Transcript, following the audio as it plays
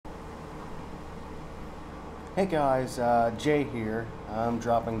Hey guys, Jay here. I'm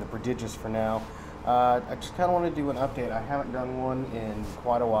dropping the prodigious for now. I just kind of want to do an update. I haven't done one in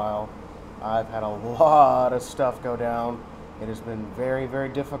quite a while. I've had a lot of stuff go down. It has been very, very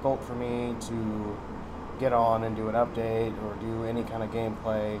difficult for me to get on and do an update or do any kind of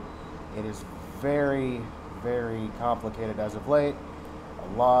gameplay. It is very, very complicated as of late.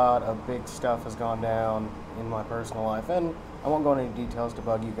 A lot of big stuff has gone down in my personal life, and I won't go into any details to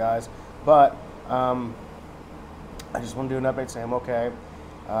bug you guys, but I just want to do an update, say I'm okay.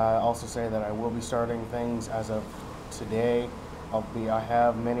 Also say that I will be starting things as of today. I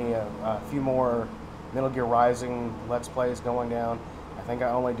have a few more Metal Gear Rising Let's Plays going down. I think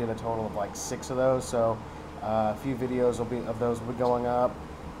I only did a total of like 6 of those, so a few videos of those will be going up.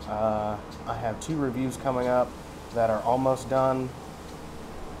 I have 2 reviews coming up that are almost done.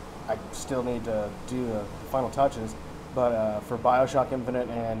 I still need to do the final touches, but for BioShock Infinite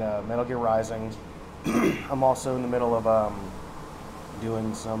and Metal Gear Rising, I'm also in the middle of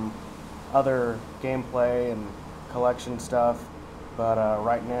doing some other gameplay and collection stuff, but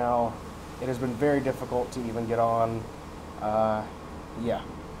right now it has been very difficult to even get on. Yeah,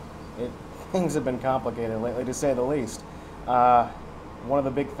 things have been complicated lately, to say the least. One of the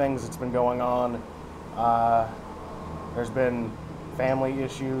big things that's been going on, there's been family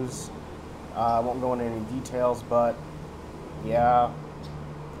issues. I won't go into any details, but yeah,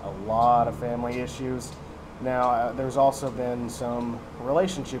 a lot of family issues. Now, there's also been some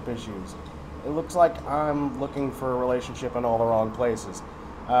relationship issues. It looks like I'm looking for a relationship in all the wrong places.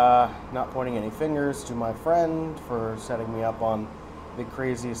 Not pointing any fingers to my friend for setting me up on the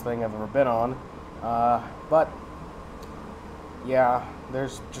craziest thing I've ever been on. But, yeah,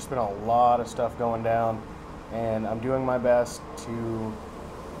 there's just been a lot of stuff going down, and I'm doing my best to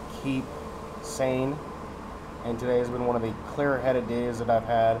keep sane. And today has been one of the clear-headed days that I've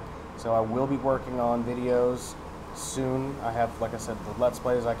had, so I will be working on videos soon. I have, like I said, the Let's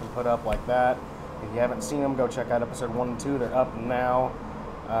Plays I can put up like that. If you haven't seen them, go check out episode 1 and 2. They're up now.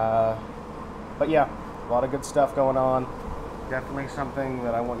 But yeah, a lot of good stuff going on. Definitely something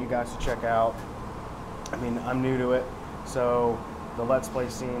that I want you guys to check out. I mean, I'm new to it, so the Let's Play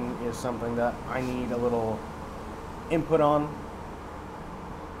scene is something that I need a little input on,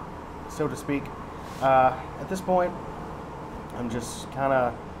 so to speak. At this point,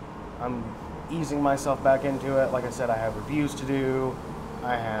 I'm easing myself back into it. Like I said, I have reviews to do,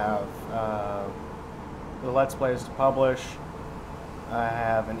 I have the Let's Plays to publish, I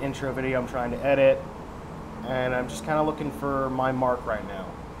have an intro video I'm trying to edit, and I'm just kind of looking for my mark right now.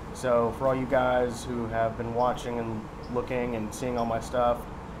 So for all you guys who have been watching and looking and seeing all my stuff,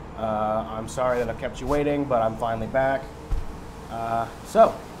 I'm sorry that I've kept you waiting, but I'm finally back.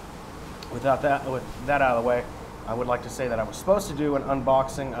 So, with that out of the way, I would like to say that I was supposed to do an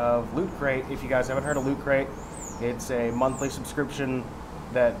unboxing of Loot Crate. If you guys haven't heard of Loot Crate, it's a monthly subscription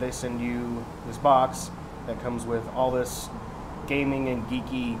that they send you this box that comes with all this gaming and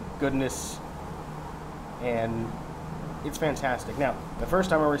geeky goodness, and it's fantastic. Now, the first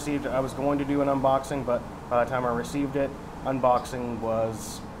time I received it, I was going to do an unboxing, but by the time I received it, unboxing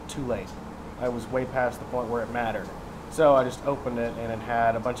was too late. I was way past the point where it mattered. So I just opened it, and it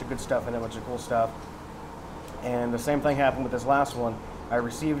had a bunch of good stuff in it, a bunch of cool stuff. And the same thing happened with this last one. I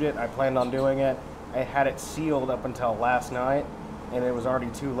received it, I planned on doing it. I had it sealed up until last night, and it was already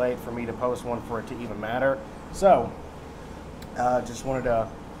too late for me to post one for it to even matter. So, just wanted to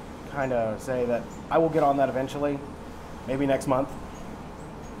kind of say that I will get on that eventually, maybe next month.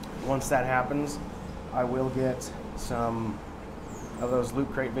 Once that happens, I will get some of those Loot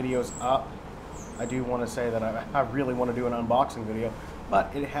Crate videos up. I do want to say that I really want to do an unboxing video, but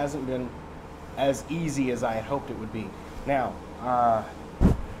it hasn't been as easy as I had hoped it would be. Now,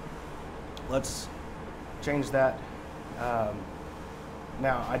 let's change that.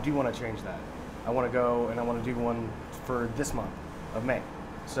 Now, I do want to change that. I want to go and I want to do one for this month of May.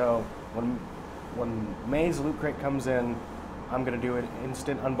 So when May's Loot Crate comes in, I'm going to do an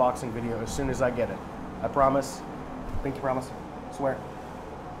instant unboxing video as soon as I get it. I promise. Pinky promise. Swear.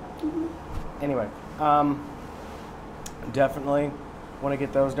 Anyway, definitely want to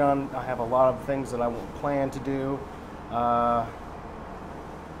get those done. I have a lot of things that I will plan to do.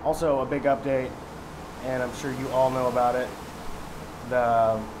 Also, a big update, and I'm sure you all know about it.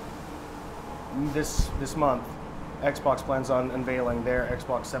 This month, Xbox plans on unveiling their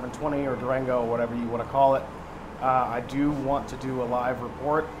Xbox 720 or Durango, or whatever you want to call it. I do want to do a live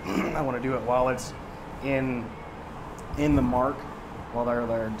report. I want to do it while it's in the mark. While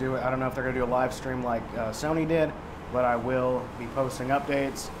they're doing, I don't know if they're going to do a live stream like Sony did, but I will be posting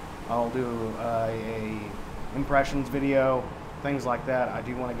updates. I'll do a impressions video, things like that. I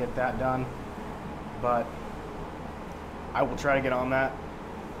do want to get that done, but I will try to get on that.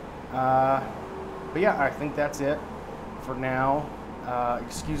 But yeah, I think that's it for now.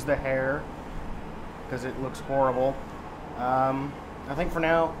 Excuse the hair because it looks horrible. I think for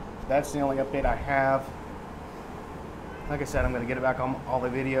now, that's the only update I have. Like I said, I'm going to get it back on all the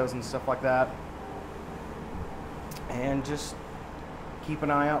videos and stuff like that. And just keep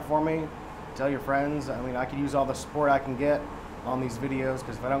an eye out for me. Tell your friends. I mean, I could use all the support I can get on these videos,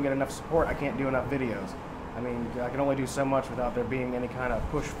 because if I don't get enough support, I can't do enough videos. I mean, I can only do so much without there being any kind of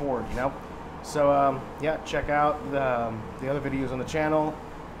push forward, you know? So, yeah, check out the other videos on the channel.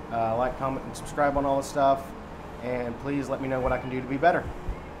 Like, comment, and subscribe on all this stuff. And please let me know what I can do to be better.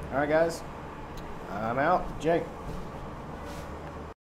 All right, guys. I'm out. Jay.